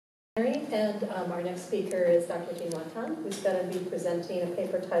And our next speaker is Dr. Jinhua, who's going to be presenting a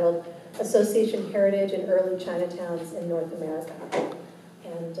paper titled Association Heritage in Early Chinatowns in North America.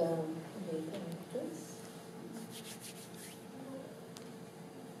 And this.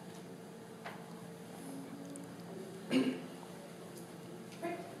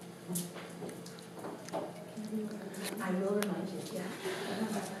 I will remind you, yeah.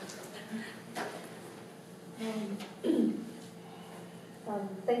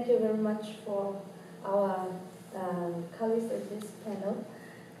 Thank you very much for our colleagues in this panel.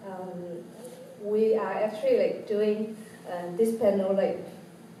 We are actually doing this panel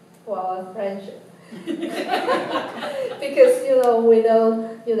for our friendship because we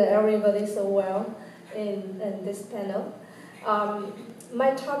know everybody so well in this panel.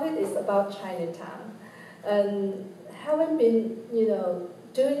 My topic is about Chinatown, and having been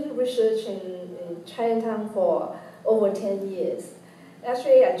doing research in Chinatown for over 10 years.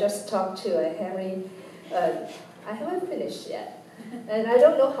 Actually, I just talked to Henry. I haven't finished yet, and I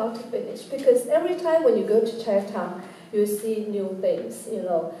don't know how to finish because every time when you go to Chinatown, you see new things.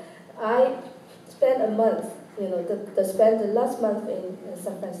 I spent a month. Spent the last month in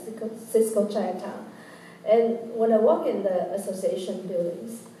San Francisco Chinatown, and when I walk in the association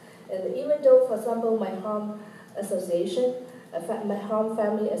buildings, and even though, for example, my home association, my home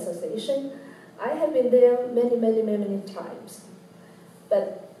family association, I have been there many times.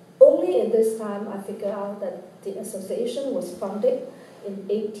 But only in this time I figured out that the association was founded in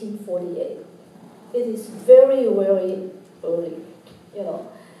 1848. It is very early,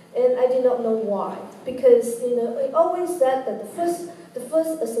 and I did not know why. Because it always said that the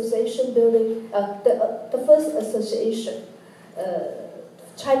first association building, the first association,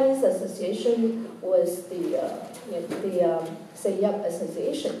 Chinese association was the Seiyap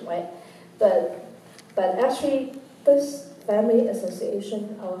Association, right? But actually this family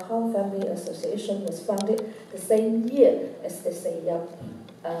association, our home family association, was founded the same year as the Seiyap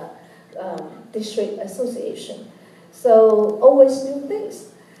District Association. So always new things.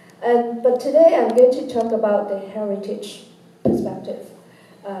 But today I'm going to talk about the heritage perspective,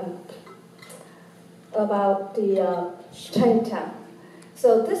 about the Chinatown.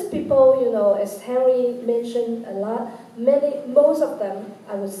 So these people, as Henry mentioned a lot, most of them,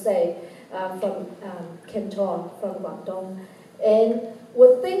 I would say, from Canton, from Guangdong, and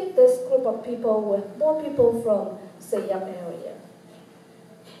would think this group of people were more people from Seiyap area.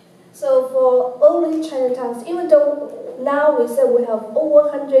 So for early Chinatowns, even though now we say we have over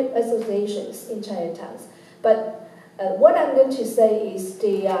 100 associations in Chinatowns, but what I'm going to say is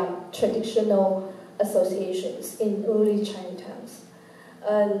the traditional associations in early Chinatowns.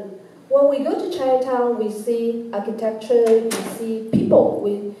 When we go to Chinatown, we see architecture, we see people,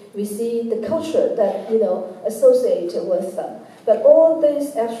 we see the culture that associated with them. But all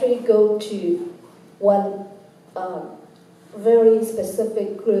this actually go to one very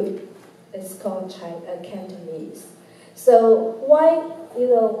specific group. It's called Cantonese. So why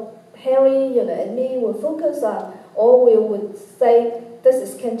Harry and me will focus on, or we would say this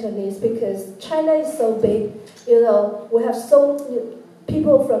is Cantonese because China is so big. We have so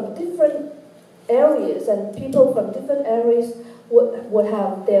people from different areas, and people from different areas would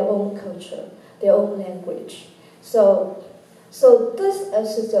have their own culture, their own language. So these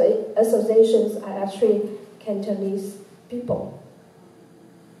associations are actually Cantonese people.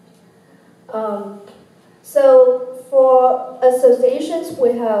 So for associations,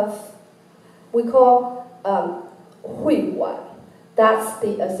 we call Wuyi. That's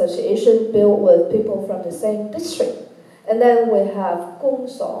the association built with people from the same district. And then we have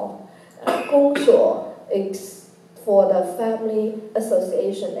Gongsuo. Gongsuo is for the family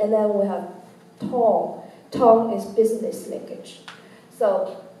association. And then we have Tong. Tong is business linkage.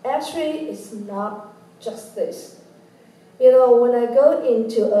 So actually, it's not just this. When I go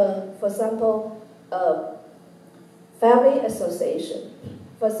into for example, a family association,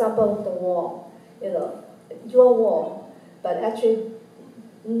 for example, the wall, your wall, but actually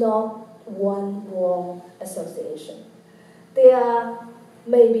not one wall association. There are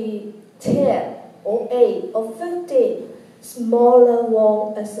maybe 10 or 8 or 15 smaller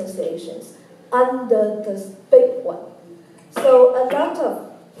wall associations under this big one. So a lot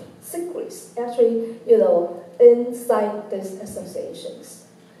of secrets actually, inside these associations.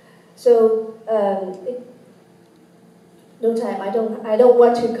 So no time. I don't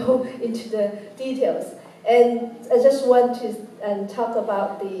want to go into the details, and I just want to talk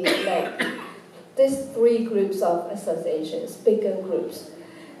about these 3 groups of associations, bigger groups,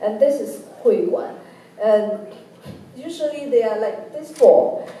 and this is Wuyi. And usually they are like this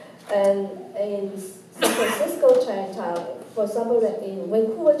 4, and in San Francisco Chinatown, For example, like in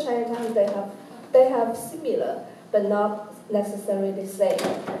Vancouver, Chinatown, they have similar, but not necessarily the same.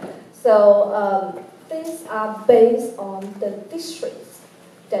 So these are based on the districts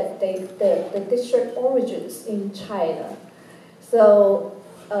that the district origins in China. So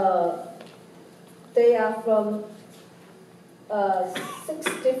they are from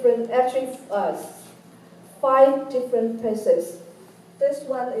 5 different places. This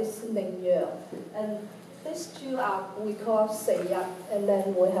one is Ningyue, and these 2 are we call Seiyap, and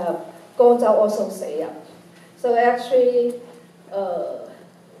then we have Gongzhou also Seiyap. So actually,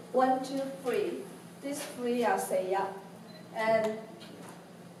 1, 2, 3. These 3 are Seiyap, and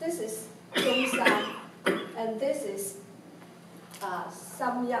this is Zhongshan, and this is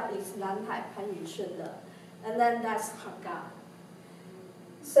Samyap is Nanhai Panyu Shunde, and then that's Hakka.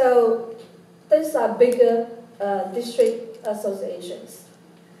 So these are bigger district associations.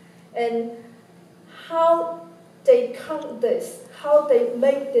 And how they count this, how they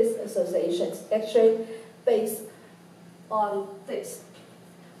make these associations, actually based on this.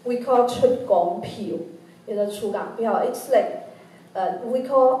 We call 出港票,出港票. It's like we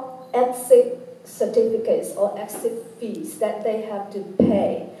call exit certificates or exit fees that they have to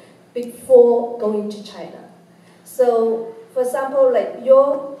pay before going to China. So, for example, like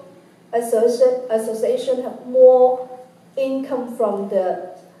your association have more income from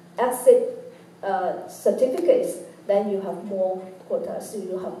the exit certificates, then you have more quotas, so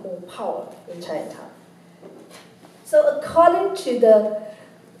you have more power in Chinatown. So according to the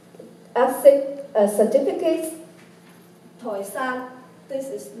exit certificates, Toisan, this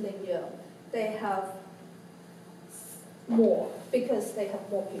is Ningyue, they have more because they have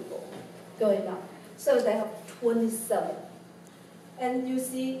more people going up. So they have 27. And you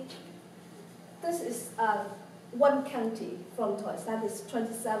see, this is one county from Toisan is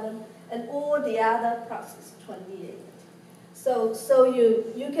 27, and all the other parts is 28. So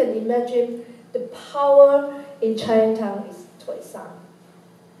you can imagine the power in Chinatown is Toisan.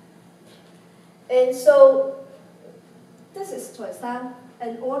 And so this is Toisan,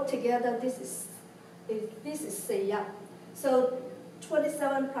 and altogether this is Seiyap. So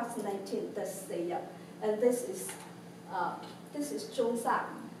 27 plus 19, that's Seiyap, and this is Zhongshan,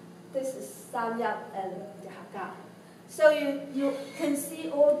 this is Samyap and Hakka. So you can see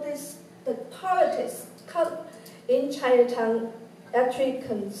all this, the politics in Chinatown actually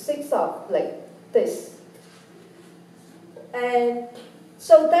consists of like this. And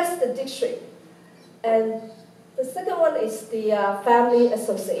so that's the district. And the second one is the family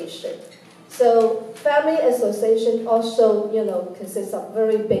association. So family association also, consists of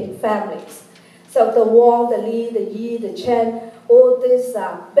very big families. So the Wang, the Li, the Yi, the Chen, all these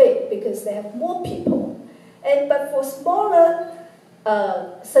are big because they have more people. But for smaller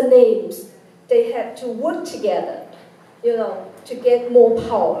surnames, they have to work together, to get more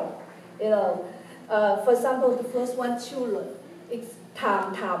power. For example, the first one, Chulun, it's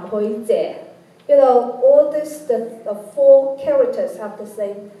Tam Tam Hui Jie. All these, the 4 characters have the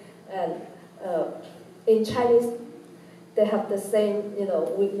same, and in Chinese, they have the same,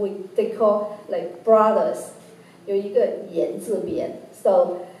 they call like brothers. 有一个言字边.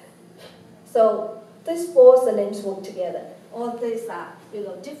 So these 4 surnames work together. All these are,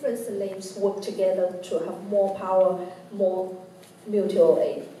 different surnames work together to have more power, more mutual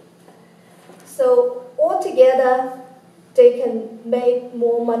aid. So altogether, they can make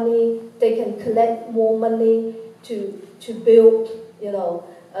more money, they can collect more money to build,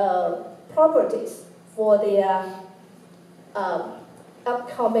 properties for their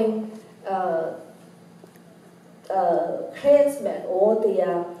upcoming clansmen or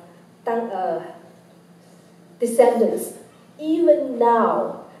their descendants. Even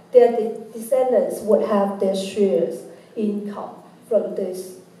now, their descendants would have their shares income from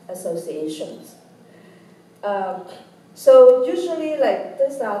these associations. So usually, like,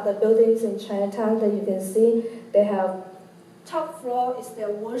 these are the buildings in Chinatown that you can see. They have top floor is their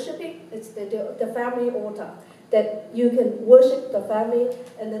worshiping, it's the family altar that you can worship the family,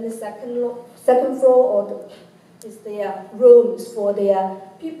 and then the second floor is their rooms for their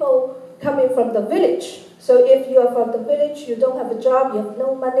people coming from the village. So if you are from the village, you don't have a job, you have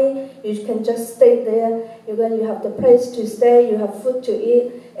no money, you can just stay there. You have the place to stay, you have food to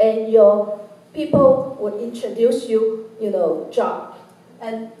eat, and your people would introduce you, job.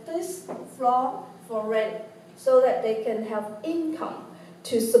 And this floor for rent, so that they can have income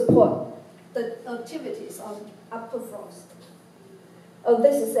to support the activities on upper floors.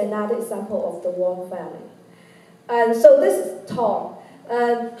 This is another example of the Wang family. And so this is Tong.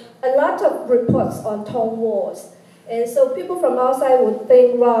 And a lot of reports on Tong wars. And so people from outside would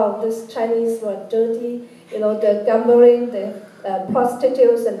think, wow, this Chinese were dirty, the gambling, the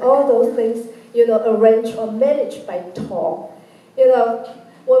prostitutes, and all those things, arranged or managed by Tong.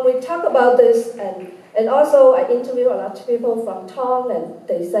 When we talk about this, and also I interview a lot of people from Tong, and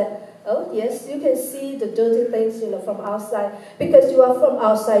they said, oh yes, you can see the dirty things, from outside. Because you are from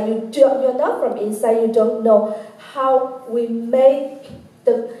outside, you're not from inside, you don't know how we make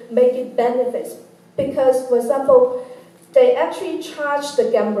it benefits. Because, for example, they actually charge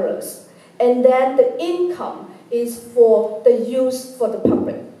the gamblers, and then the income is for the use for the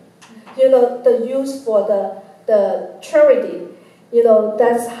public. The use for the charity.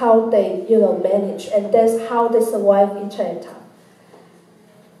 That's how they, manage, and that's how they survive in Chinatown.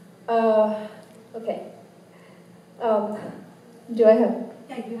 Okay. Do I have?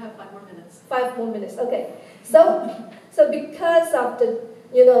 Yeah, you have 5 more minutes. 5 more minutes. Okay. So because of the,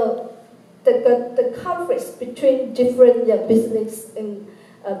 the conflicts between different business and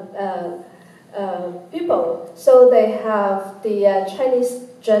people, so they have the Chinese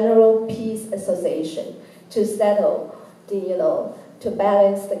General Peace Association to settle the, to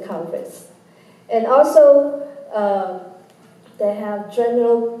balance the conflicts, and also they have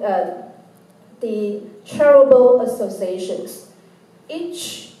the charitable associations.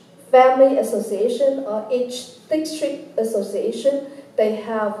 Each family association or each district association, they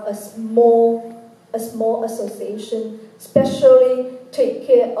have a small association, specially take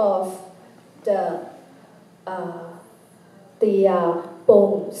care of the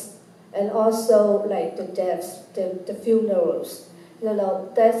bones, and also like the deaths, the funerals.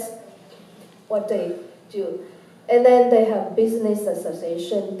 That's what they do. And then they have business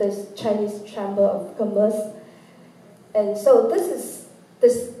association, this Chinese Chamber of Commerce. And so this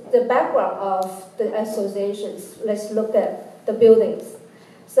is the background of the associations. Let's look at the buildings.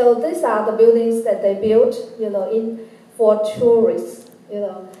 So these are the buildings that they built, for tourists.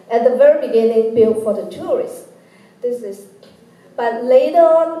 At the very beginning, built for the tourists. But later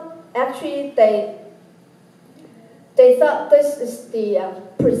on, actually they thought this is the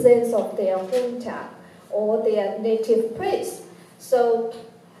presence of their hometown or their native place. So,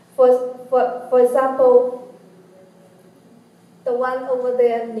 for example, the one over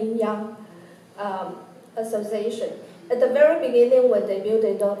there, Nanyang Association. At the very beginning, when they built,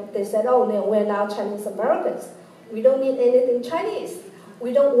 they said, "Oh, no, we're now Chinese Americans. We don't need anything Chinese.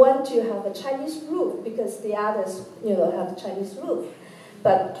 We don't want to have a Chinese roof because the others, have Chinese roof."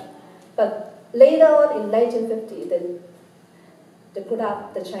 But later on in 1950, they put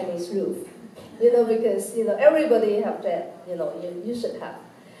up the Chinese roof, because everybody have that, you should have.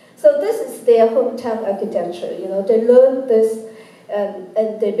 So this is their hometown architecture. They learned this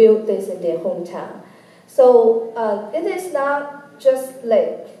and they built this in their hometown. So it is not just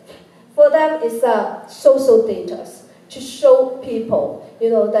like, for them it's a social status to show people,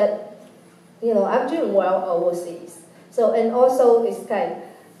 that, I'm doing well overseas. So, and also it's kind of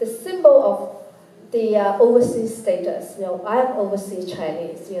the symbol of the overseas status. I'm overseas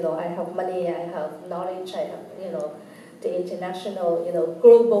Chinese. I have money, I have knowledge, I have, the international,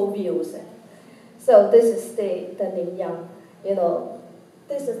 global views. So this is the Nanyang,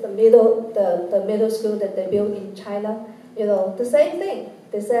 this is the middle school that they built in China. The same thing.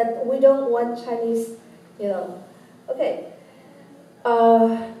 They said, we don't want Chinese, Okay.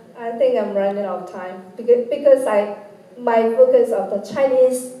 I think I'm running out of time because my focus of the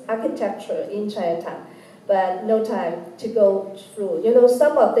Chinese architecture in Chinatown, but no time to go through.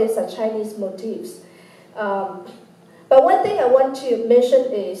 Some of these are Chinese motifs. But one thing I want to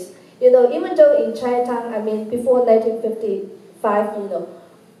mention is, even though in Chinatown, before 1955,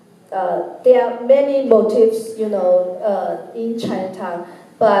 there are many motifs, in Chinatown,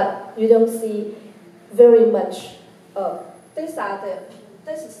 but you don't see very much. This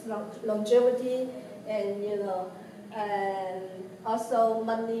is longevity, and and also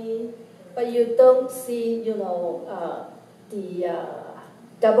money, but you don't see, the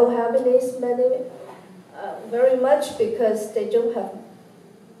double happiness very much because they don't have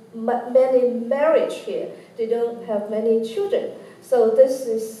many marriage here. They don't have many children. So this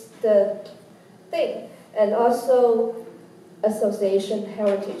is the thing. And also association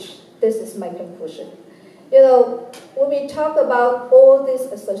heritage. This is my conclusion. When we talk about all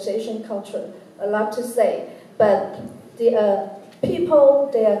this association culture, a lot to say, but the people,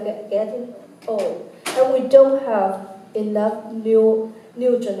 they are getting old, and we don't have enough new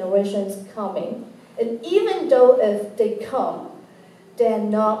generations coming. And even though if they come, they're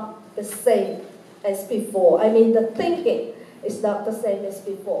not the same as before. The thinking is not the same as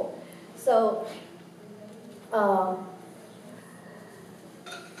before.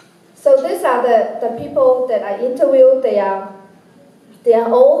 So these are the people that I interviewed. They are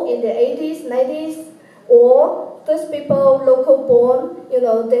all in the 80s, 90s, or those people local born,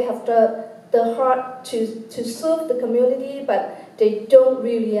 they have the heart to serve the community, but they don't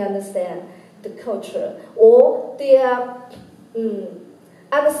really understand the culture, or their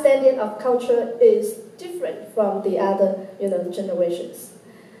understanding of culture is different from the other, generations.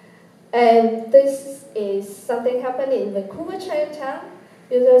 And this is something happening in Vancouver, Chinatown.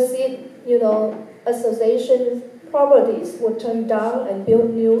 You will see, association properties were turned down and built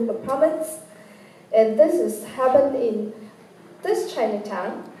new apartments. And this has happened in this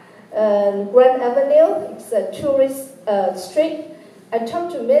Chinatown. Grand Avenue, it's a tourist street. I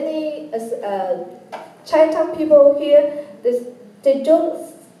talked to many Chinatown people here. They don't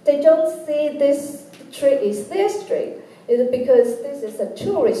see this street is their street. It's because this is a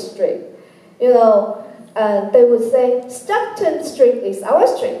tourist street. They would say Stockton Street is our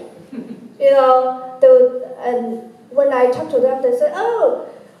street. And when I talk to them, they say, "Oh,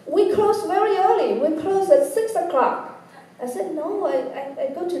 we close very early. We close at 6 o'clock." I said, "No,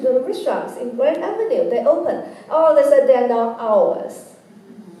 I go to the restaurants in Grand Avenue. They open." Oh, they said they're not ours.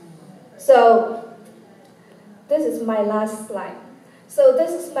 So this is my last slide. So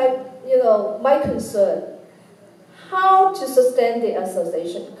this is my, my concern. How to sustain the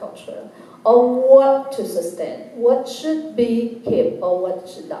association culture, or what to sustain, what should be kept or what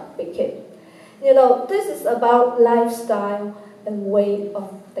should not be kept. This is about lifestyle and way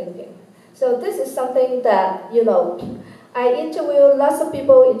of thinking. So this is something that, I interviewed lots of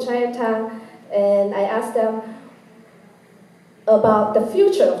people in Chinatown, and I asked them about the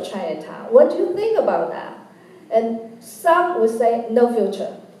future of Chinatown. What do you think about that? And some would say no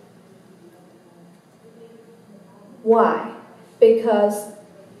future. Why? Because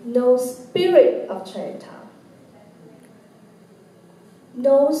no spirit of Chinatown.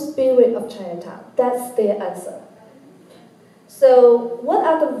 No spirit of Chinatown. That's their answer. So what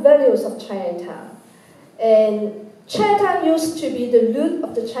are the values of Chinatown? And Chinatown used to be the root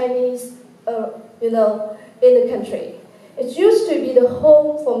of the Chinese, in the country. It used to be the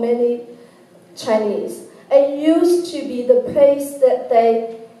home for many Chinese. It used to be the place that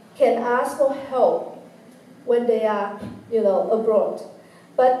they can ask for help when they are, abroad.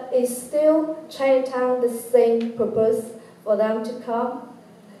 But is still Chinatown the same purpose for them to come?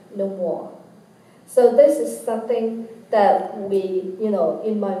 No more. So this is something that we,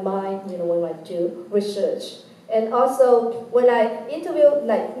 in my mind, when I do research. And also, when I interview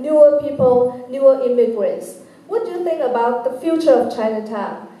newer people, newer immigrants, what do you think about the future of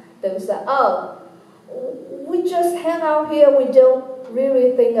Chinatown? They will say, "Oh, we just hang out here, we don't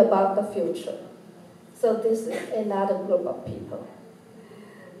really think about the future." So this is another group of people.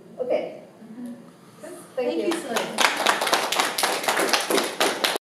 Okay. Thank you. Thank you, Celine.